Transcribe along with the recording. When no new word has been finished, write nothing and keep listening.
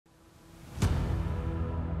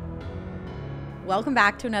welcome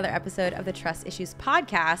back to another episode of the Trust Issues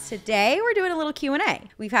Podcast. Today, we're doing a little Q&A.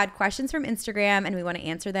 We've had questions from Instagram and we want to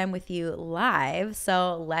answer them with you live,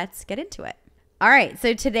 so let's get into it. All right,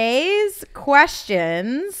 so today's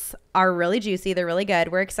questions are really juicy. They're really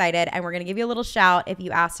good. We're excited, and we're going to give you a little shout if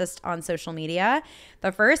you asked us on social media.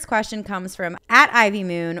 The first question comes from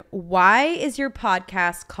 @IvyMoon. Why is your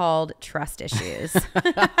podcast called Trust Issues?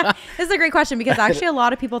 This is a great question because actually a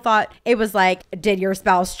lot of people thought it was like, did your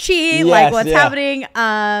spouse cheat? Yes, what's happening?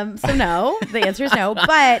 So no, the answer is no.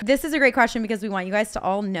 But this is a great question because we want you guys to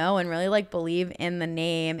all know and really like believe in the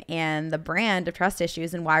name and the brand of Trust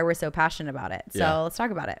Issues and why we're so passionate about it. So let's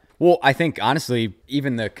talk about it. Well, I think honestly,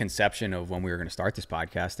 even the conception of when we were going to start this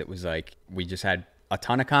podcast, it was like we just had a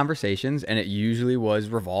ton of conversations, and it usually was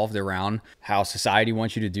revolved around how society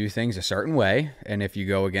wants you to do things a certain way. And if you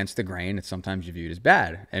go against the grain, it's sometimes viewed as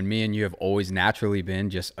bad. And me and you have always naturally been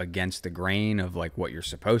just against the grain of like what you're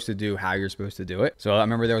supposed to do, how you're supposed to do it. So I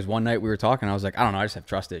remember there was one night we were talking, I was like, I don't know, I just have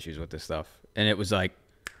trust issues with this stuff. And it was like,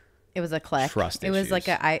 it was a click. Trust issues. issues.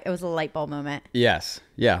 It was a light bulb moment. Yes.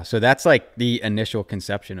 Yeah. So that's like the initial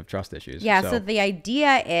conception of trust issues. Yeah. So the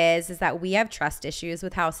idea is that we have trust issues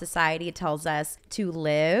with how society tells us to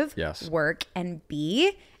live, work, and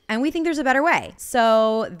be. And we think there's a better way.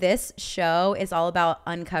 So this show is all about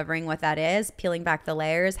uncovering what that is, peeling back the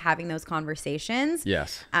layers, having those conversations.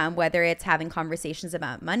 Yes. Whether it's having conversations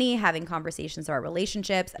about money, having conversations about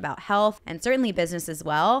relationships, about health, and certainly business as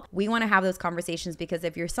well. We want to have those conversations because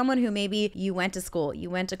if you're someone who maybe you went to school, you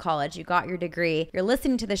went to college, you got your degree, you're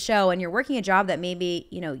listening to the show and you're working a job that maybe,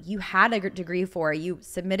 you had a degree for, you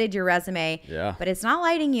submitted your resume, but it's not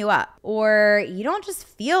lighting you up, or you don't just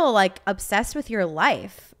feel like obsessed with your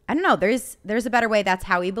life. I don't know. There's a better way. That's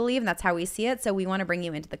how we believe and that's how we see it. So we want to bring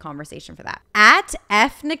you into the conversation for that.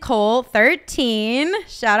 @FNicole13,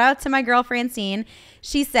 shout out to my girl Francine.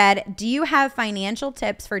 She said, do you have financial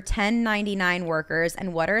tips for 1099 workers?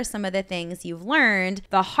 And what are some of the things you've learned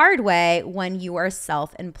the hard way when you are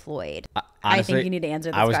self-employed? Honestly, I think you need to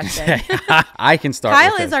answer this question. I can start.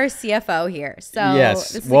 Kyle is our CFO here. So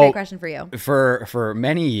this is a great question for you. For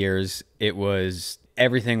many years,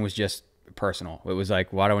 everything was just personal. It was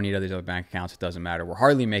like, why do I need all these other bank accounts? It doesn't matter. We're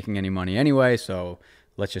hardly making any money anyway, so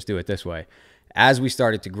let's just do it this way. As we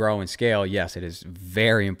started to grow and scale, yes, it is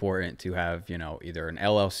very important to have, either an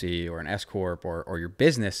LLC or an S Corp or your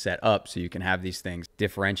business set up so you can have these things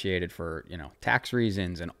differentiated for, tax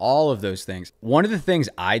reasons and all of those things. One of the things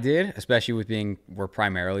I did, especially with we're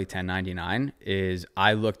primarily 1099, is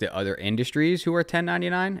I looked at other industries who are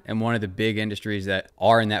 1099, and one of the big industries that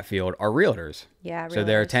are in that field are realtors. Yeah, realtors. So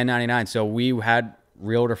they're 1099. So we had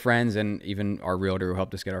realtor friends and even our realtor who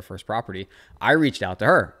helped us get our first property. I reached out to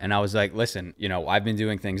her and I was like, listen, I've been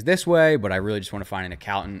doing things this way, but I really just want to find an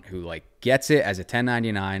accountant who like gets it as a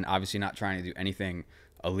 1099, obviously not trying to do anything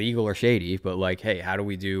illegal or shady, but like, hey, how do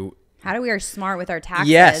we are smart with our taxes?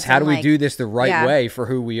 Yes. How do we do this the right way for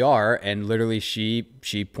who we are? And literally she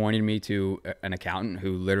pointed me to an accountant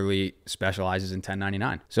who literally specializes in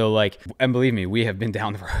 1099. So and believe me, we have been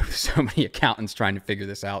down the road with so many accountants trying to figure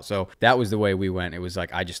this out. So that was the way we went. It was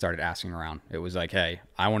like, I just started asking around. It was like, hey,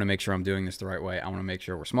 I want to make sure I'm doing this the right way. I want to make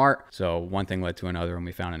sure we're smart. So one thing led to another, and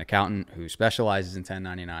we found an accountant who specializes in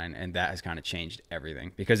 1099. And that has kind of changed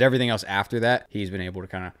everything, because everything else after that, he's been able to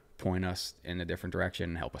kind of point us in a different direction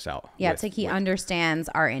and help us out. Yeah, it's like he understands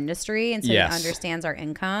our industry, and so he understands our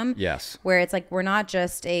income. Yes. Where it's like we're not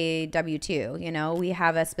just a W-2, we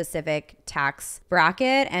have a specific tax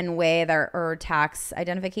bracket and way or tax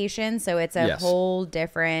identification. So it's a whole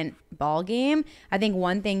different ball game. I think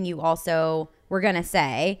one thing you also were going to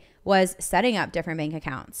say was setting up different bank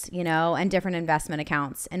accounts, and different investment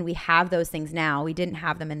accounts. And we have those things now. We didn't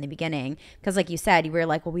have them in the beginning because like you said, you were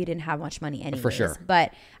like, well, we didn't have much money anyways. For sure.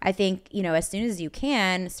 But I think, as soon as you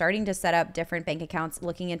can, starting to set up different bank accounts,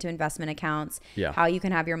 looking into investment accounts, how you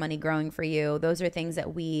can have your money growing for you. Those are things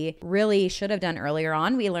that we really should have done earlier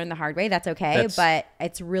on. We learned the hard way. That's okay. But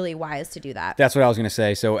it's really wise to do that. That's what I was going to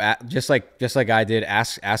say. So just like I did,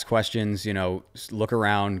 ask questions, look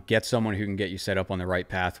around, get someone who can get you set up on the right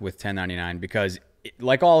path with 1099, because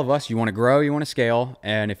like all of us, you want to grow, you want to scale.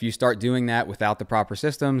 And if you start doing that without the proper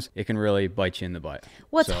systems, it can really bite you in the butt.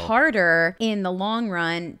 Well, it's harder in the long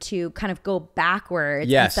run to kind of go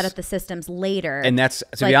backwards and set up the systems later. And that's,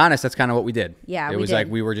 to be honest, that's kind of what we did. Yeah, it was like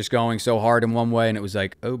we were just going so hard in one way, and it was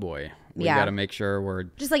like, oh boy. We got to make sure we're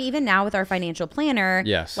just like, even now with our financial planner,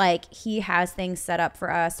 like he has things set up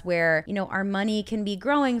for us where, our money can be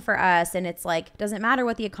growing for us. And it's like, doesn't matter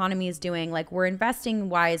what the economy is doing. Like we're investing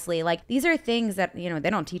wisely. Like these are things that, they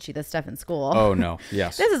don't teach you this stuff in school. Oh no.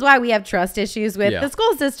 Yes. This is why we have trust issues with the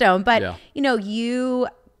school system. But, you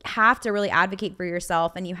have to really advocate for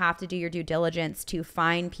yourself, and you have to do your due diligence to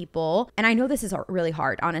find people. And I know this is really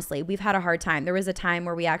hard, honestly. We've had a hard time. There was a time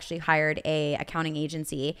where we actually hired a accounting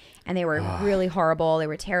agency, and they were really horrible. They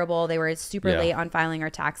were terrible. They were super late on filing our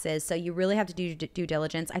taxes. So you really have to do due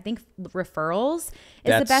diligence. I think referrals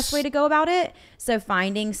is the best way to go about it. So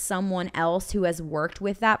finding someone else who has worked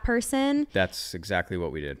with that person. That's exactly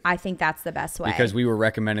what we did. I think that's the best way. Because we were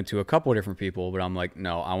recommended to a couple of different people, but I'm like,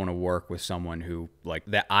 no, I want to work with someone who like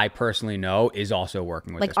that I personally know is also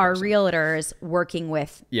working with like this our person. realtors working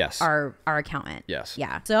with our accountant. Yes.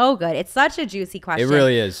 Yeah. So good. It's such a juicy question. It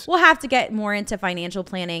really is. We'll have to get more into financial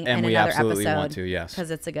planning in we another absolutely episode. want to, yes.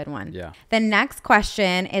 Because it's a good one. Yeah. The next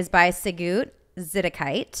question is by Sigut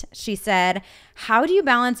Zidakite. She said, how do you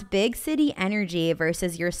balance big city energy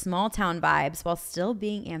versus your small town vibes while still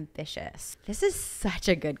being ambitious? This is such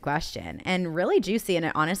a good question and really juicy. And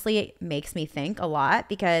it honestly makes me think a lot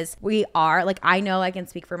because we are like, I know I can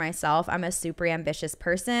speak for myself. I'm a super ambitious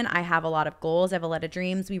person. I have a lot of goals. I have a lot of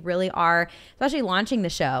dreams. We really are, especially launching the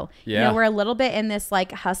show. Yeah. You know, we're a little bit in this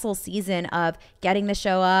like hustle season of getting the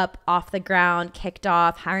show up, off the ground, kicked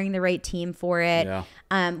off, hiring the right team for it. Yeah.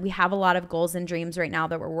 We have a lot of goals and dreams right now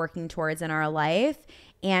that we're working towards in our life.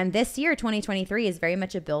 And this year, 2023, is very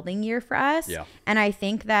much a building year for us. Yeah. And I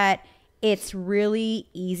think that it's really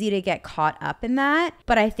easy to get caught up in that.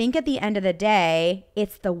 But I think at the end of the day,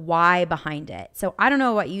 it's the why behind it. So I don't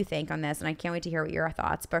know what you think on this, and I can't wait to hear what your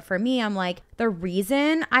thoughts. But for me, I'm like, the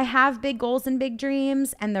reason I have big goals and big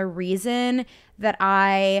dreams, and the reason that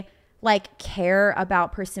I like care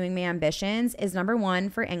about pursuing my ambitions is number one,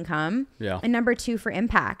 for income, and number two, for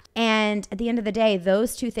impact. And at the end of the day,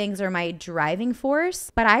 those two things are my driving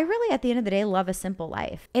force. But I really, at the end of the day, love a simple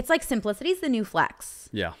life. It's like simplicity is the new flex.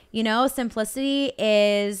 Yeah. You know, simplicity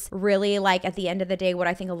is really like at the end of the day, what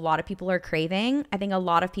I think a lot of people are craving. I think a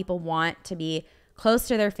lot of people want to be close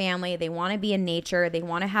to their family. They want to be in nature. They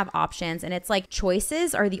want to have options. And it's like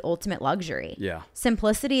choices are the ultimate luxury. Yeah.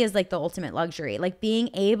 Simplicity is like the ultimate luxury. Like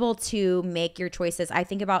being able to make your choices. I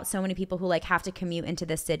think about so many people who like have to commute into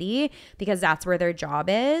the city because that's where their job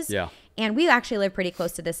is. Yeah. And we actually live pretty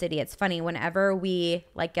close to the city. It's funny, whenever we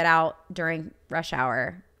like get out during rush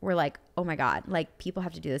hour, we're like, oh my God, like people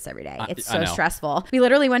have to do this every day. It's so stressful. We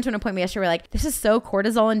literally went to an appointment yesterday. We're like, this is so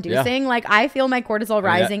cortisol inducing. Yeah. Like I feel my cortisol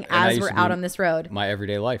rising as we're out on this road. My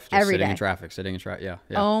everyday life, just sitting in traffic. Yeah.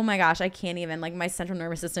 Oh my gosh, I can't even, like my central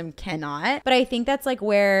nervous system cannot. But I think that's like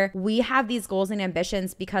where we have these goals and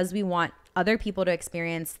ambitions because we want other people to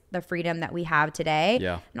experience the freedom that we have today.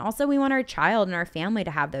 Yeah. And also we want our child and our family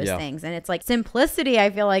to have those things. And it's like simplicity, I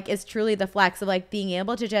feel like, is truly the flex of like being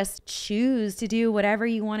able to just choose to do whatever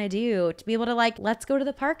you want to do, to be able to like, let's go to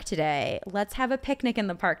the park today. Let's have a picnic in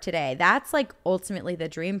the park today. That's like ultimately the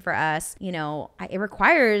dream for us. You know, it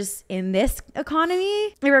requires, in this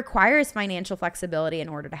economy, it requires financial flexibility in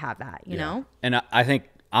order to have that, you know? And I think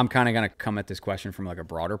I'm kind of going to come at this question from like a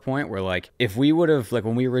broader point where like, if we would have, like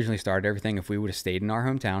when we originally started everything, if we would have stayed in our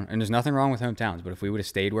hometown, and there's nothing wrong with hometowns, but if we would have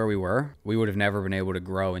stayed where we were, we would have never been able to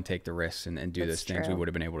grow and take the risks and do those things we would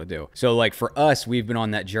have been able to do. So like for us, we've been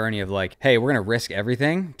on that journey of like, hey, we're going to risk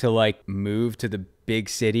everything to like move to the big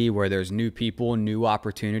city where there's new people, new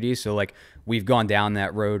opportunities. So like we've gone down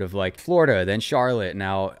that road of like Florida, then Charlotte,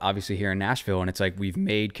 now obviously here in Nashville. And it's like, we've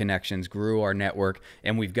made connections, grew our network,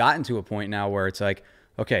 and we've gotten to a point now where it's like,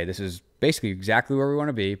 okay, this is basically exactly where we want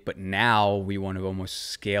to be, but now we want to almost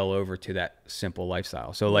scale over to that simple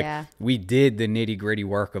lifestyle. So like we did the nitty gritty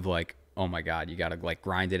work of like, oh my God, you got to like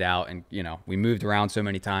grind it out. And you know, we moved around so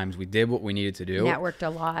many times. We did what we needed to do. Networked a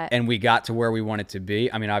lot. And we got to where we wanted to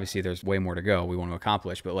be. I mean, obviously there's way more to go. We want to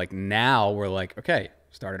accomplish, but like now we're like, okay,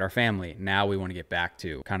 started our family. Now we want to get back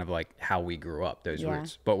to kind of like how we grew up, those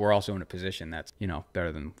roots. But we're also in a position that's, you know,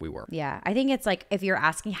 better than we were. Yeah. I think it's like, if you're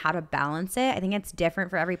asking how to balance it, I think it's different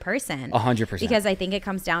for every person. 100%. Because I think it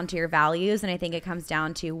comes down to your values, and I think it comes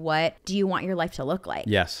down to what do you want your life to look like?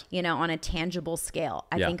 Yes. You know, on a tangible scale.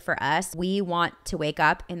 I think for us, we want to wake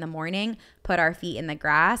up in the morning, put our feet in the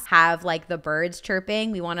grass, have like the birds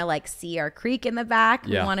chirping. We want to like see our creek in the back.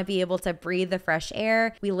 We want to be able to breathe the fresh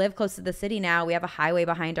air. We live close to the city now. We have a highway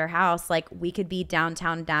behind our house. Like we could be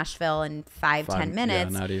downtown Nashville in 5-10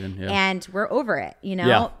 minutes. Yeah, not even. Yeah. And we're over it, you know?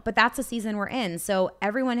 Yeah. But that's the season we're in. So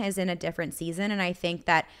everyone is in a different season. And I think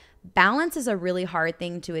that balance is a really hard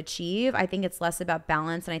thing to achieve. I think it's less about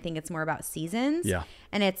balance, and I think it's more about seasons. Yeah.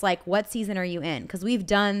 And it's like, what season are you in? Because we've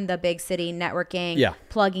done the big city networking,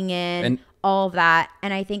 plugging in, and all of that.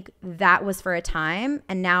 And I think that was for a time.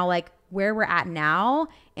 And now like where we're at now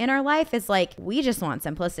in our life is like, we just want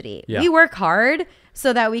simplicity. Yeah. We work hard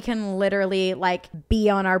so that we can literally like be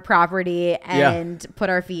on our property and put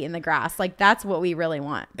our feet in the grass. Like that's what we really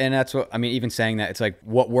want. And that's what, I mean, even saying that, it's like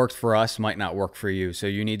what worked for us might not work for you. So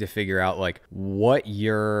you need to figure out like what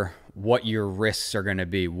your risks are going to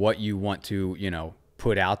be, what you want to, you know,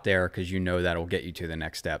 put out there, because you know that'll get you to the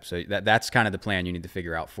next step. So that's kind of the plan you need to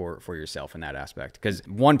figure out for yourself in that aspect, because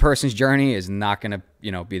one person's journey is not going to,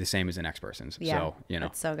 you know, be the same as the next person's. Yeah, so, you know,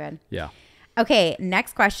 that's so good. Yeah. Okay,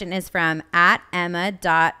 next question is from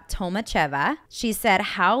 @Emma.Tomacheva. She said,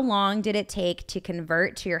 how long did it take to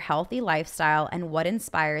convert to your healthy lifestyle, and what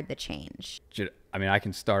inspired the change? I mean, I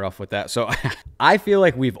can start off with that. So I feel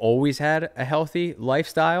like we've always had a healthy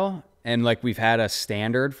lifestyle, and like we've had a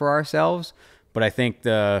standard for ourselves. But I think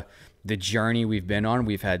the journey we've been on,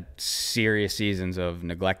 we've had serious seasons of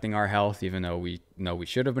neglecting our health, even though we know we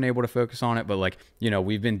should have been able to focus on it. But like, you know,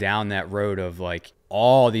 we've been down that road of like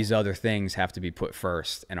all these other things have to be put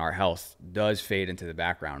first, and our health does fade into the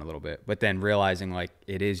background a little bit. But then realizing like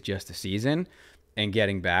it is just a season and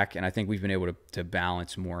getting back. And I think we've been able to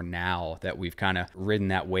balance more now that we've kind of ridden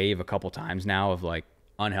that wave a couple times now of like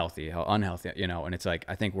unhealthy, you know, and it's like,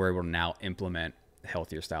 I think we're able to now implement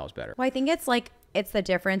healthier styles better. Well, I think it's like, it's the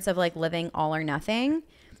difference of like living all or nothing.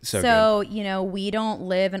 So you know, we don't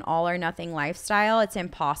live an all or nothing lifestyle. It's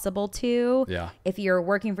impossible to. Yeah. If you're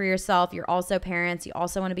working for yourself, you're also parents, you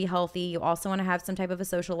also want to be healthy, you also want to have some type of a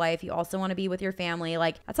social life, you also want to be with your family.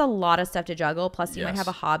 Like that's a lot of stuff to juggle. Plus you might have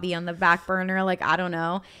a hobby on the back burner. Like, I don't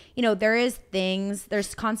know. You know, there's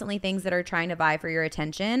constantly things that are trying to vie for your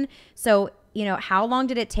attention. So, you know, how long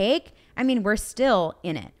did it take? I mean, we're still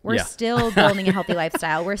in it. We're still building a healthy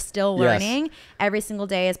lifestyle. We're still learning. Every single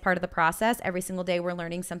day is part of the process. Every single day we're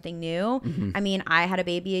learning something new. I mean, I had a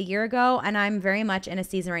baby a year ago, and I'm very much in a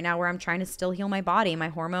season right now where I'm trying to still heal my body. My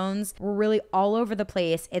hormones were really all over the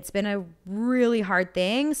place. It's been a really hard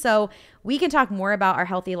thing. So we can talk more about our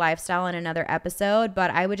healthy lifestyle in another episode,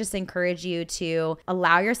 but I would just encourage you to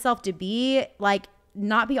allow yourself to be like,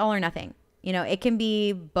 not be all or nothing. You know, it can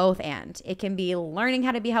be both, and it can be learning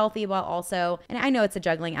how to be healthy while also, and I know it's a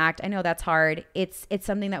juggling act. I know that's hard. It's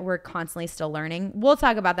something that we're constantly still learning. We'll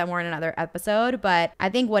talk about that more in another episode, but I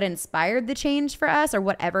think what inspired the change for us, or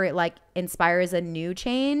whatever it like inspires a new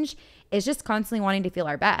change, is just constantly wanting to feel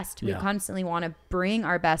our best. We constantly want to bring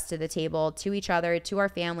our best to the table, to each other, to our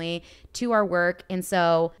family, to our work. And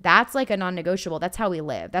so that's like a non-negotiable. That's how we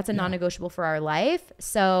live. That's a non-negotiable for our life.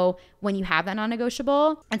 So when you have that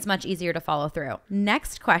non-negotiable, it's much easier to follow through.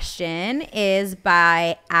 Next question is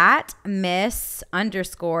by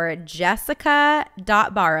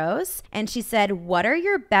 @Miss_Jessica.Barrows. And she said, what are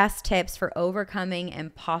your best tips for overcoming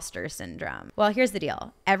imposter syndrome? Well, here's the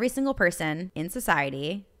deal. Every single person in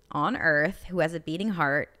society on earth who has a beating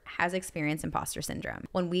heart has experienced imposter syndrome.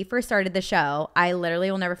 When we first started the show, I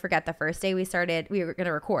literally will never forget the first day we were going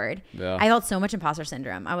to record. I felt so much imposter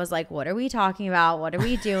syndrome. I was like, what are we talking about? What are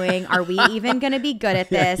we doing? Are we even going to be good at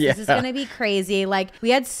this? This is going to be crazy. Like, we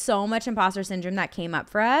had so much imposter syndrome that came up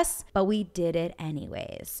for us, but we did it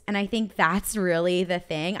anyways. And I think that's really the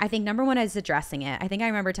thing. I think number one is addressing it. I think I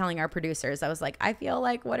remember telling our producers, I was like, I feel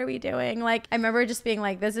like, what are we doing? Like, I remember just being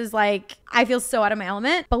like, this is like, I feel so out of my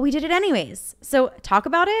element, but we did it anyways. So talk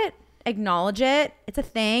about it. Acknowledge it. It's a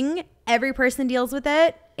thing. Every person deals with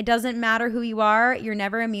it. It doesn't matter who you are. You're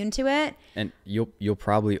never immune to it. And you'll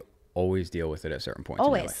probably always deal with it at certain points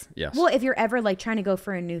always. in your life. Yes. Well, if you're ever like trying to go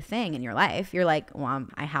for a new thing in your life, you're like, well,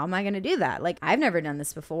 how am I going to do that? Like, I've never done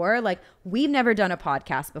this before. Like, we've never done a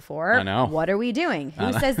podcast before. I know. What are we doing?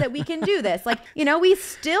 Who says that we can do this? Like, you know,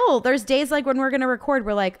 there's days like when we're going to record,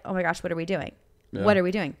 we're like, oh my gosh, what are we doing? Yeah. What are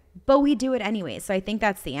we doing? But we do it anyways. So I think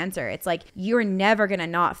that's the answer. It's like, you're never going to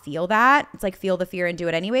not feel that. It's like, feel the fear and do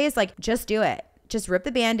it anyways. Like, just do it. Just rip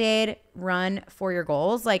the Band-Aid, run for your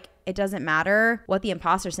goals. Like, it doesn't matter what the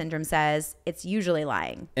imposter syndrome says. It's usually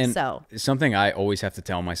lying. And so something I always have to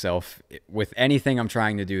tell myself with anything I'm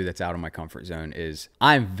trying to do that's out of my comfort zone is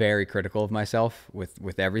I'm very critical of myself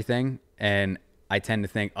with everything. And I tend to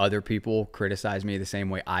think other people criticize me the same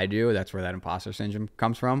way I do. That's where that imposter syndrome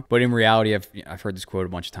comes from. But in reality, I've heard this quote a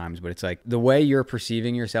bunch of times, but it's like the way you're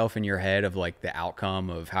perceiving yourself in your head of like the outcome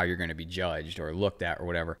of how you're going to be judged or looked at or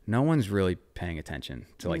whatever. No one's really paying attention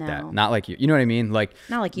to like that. Not like you. You know what I mean? Like,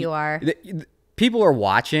 not like you are. People are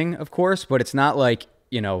watching, of course, but it's not like,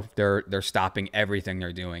 you know, they're stopping everything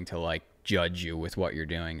they're doing to like judge you with what you're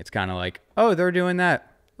doing. It's kind of like, oh, they're doing that.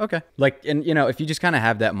 Okay. Like, and you know, if you just kind of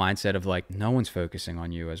have that mindset of like, no one's focusing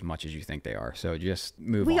on you as much as you think they are. So just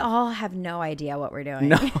move on. We all have no idea what we're doing.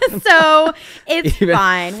 No. So it's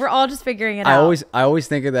fine. We're all just figuring it out. I always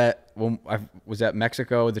think of that when I was at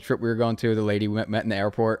Mexico, the trip we were going to, the lady we met in the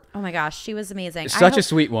airport. Oh my gosh, she was amazing. Such a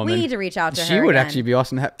sweet woman. We need to reach out to her. She would again. actually be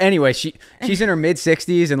awesome to have. Anyway, she's in her mid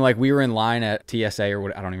 60s, and like we were in line at TSA or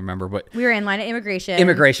what, I don't even remember, but we were in line at immigration.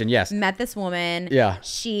 Immigration, yes. Met this woman. Yeah.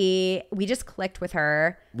 We just clicked with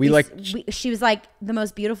her. She was like the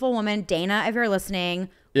most beautiful woman. Dana, if you're listening,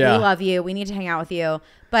 yeah. we love you. We need to hang out with you.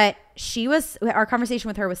 But our conversation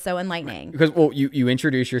with her was so enlightening. Because, well, you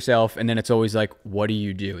introduce yourself, and then it's always like, what do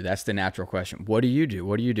you do? That's the natural question. What do you do?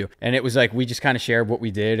 What do you do? And it was like, we just kind of shared what we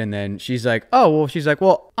did. And then she's like,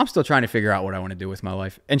 well, I'm still trying to figure out what I want to do with my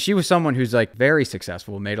life. And she was someone who's like very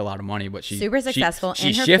successful, made a lot of money, but super successful she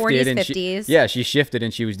in her shifted 40s, 50s. Yeah, she shifted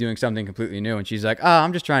and she was doing something completely new. And she's like,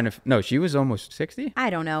 I'm just trying to, no, she was almost 60. I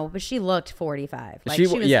don't know, but she looked 45. Like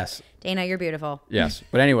yes. Dana, you're beautiful. Yes.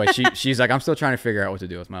 But anyway, she's like, I'm still trying to figure out what to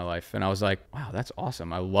do with my life. And I was like, wow, that's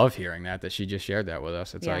awesome. I love hearing that she just shared that with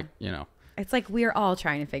us. It's like, it's like we're all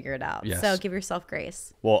trying to figure it out. Yes. So give yourself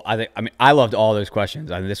grace. Well, I loved all those questions.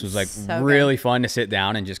 I mean, this was like so really fun to sit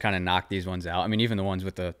down and just kind of knock these ones out. I mean, even the ones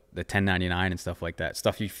with the 1099 and stuff like that,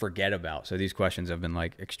 stuff you forget about. So these questions have been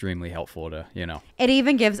like extremely helpful to, It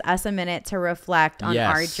even gives us a minute to reflect on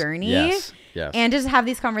our journey. Yes. And just have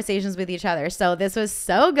these conversations with each other. So this was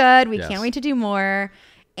so good. We can't wait to do more.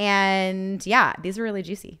 And yeah, these were really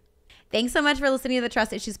juicy. Thanks so much for listening to the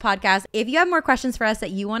Trust Issues podcast. If you have more questions for us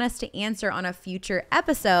that you want us to answer on a future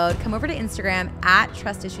episode, come over to Instagram at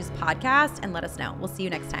Trust Issues Podcast and let us know. We'll see you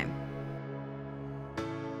next time.